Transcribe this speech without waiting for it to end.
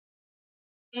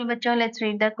Okay, bachcho, let's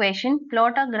read the question.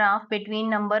 Plot a graph between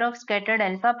number of scattered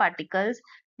alpha particles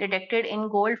detected in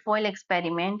gold foil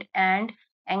experiment and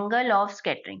angle of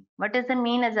scattering. What is the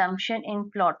main assumption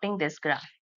in plotting this graph?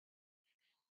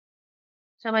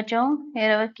 So, bachcho,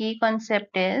 here our key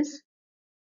concept is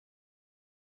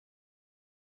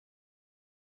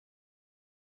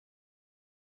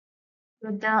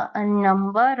the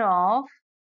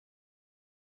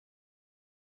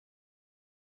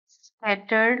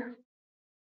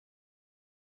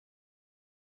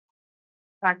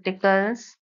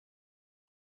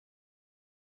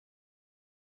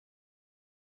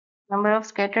number of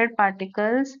scattered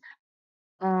particles,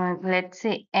 let's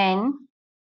say n,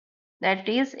 that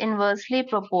is inversely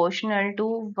proportional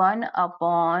to 1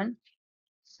 upon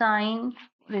sine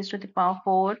raised to the power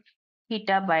 4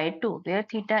 theta by 2, where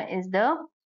theta is the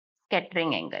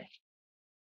scattering angle.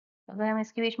 अगर हम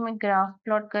इसके बीच में graph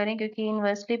plot करें क्योंकि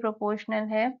inversely proportional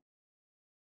है,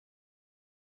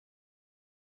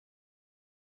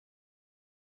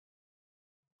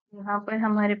 यहाँ पर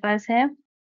हमारे पास है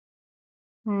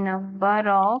नंबर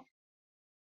ऑफ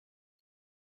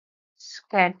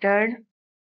स्कैटर्ड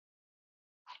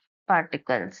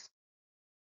पार्टिकल्स,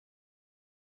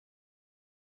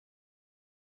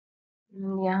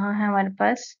 यहाँ है हमारे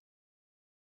पास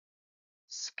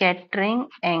scattering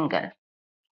angle.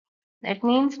 That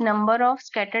means number of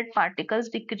scattered particles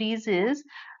decreases,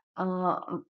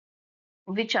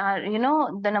 which are,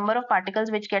 the number of particles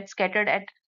which get scattered at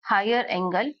higher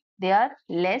angle, they are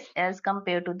less as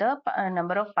compared to the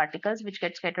number of particles which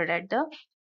get scattered at the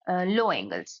low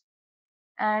angles.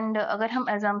 And अगर हम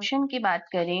assumption की बात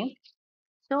करें,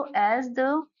 so as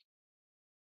the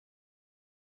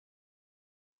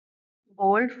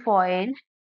gold foil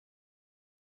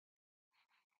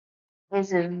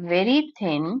is very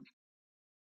thin,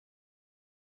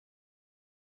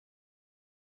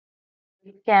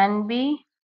 it can be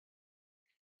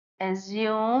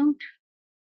assumed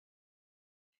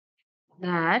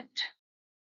that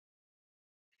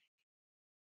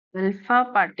alpha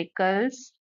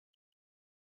particles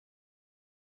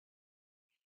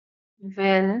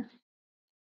will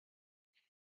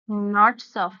not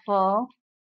suffer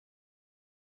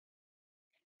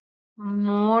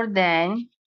more than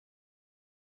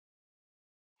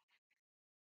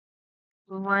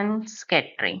one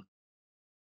scattering.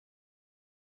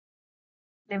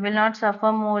 They will not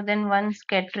suffer more than one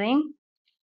scattering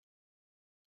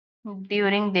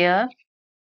during their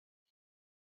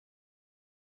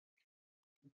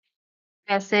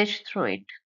passage through it.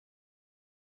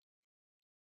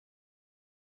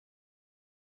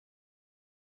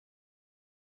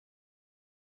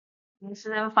 This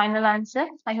is our final answer.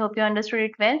 I hope you understood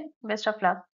it well. Best of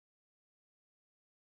luck.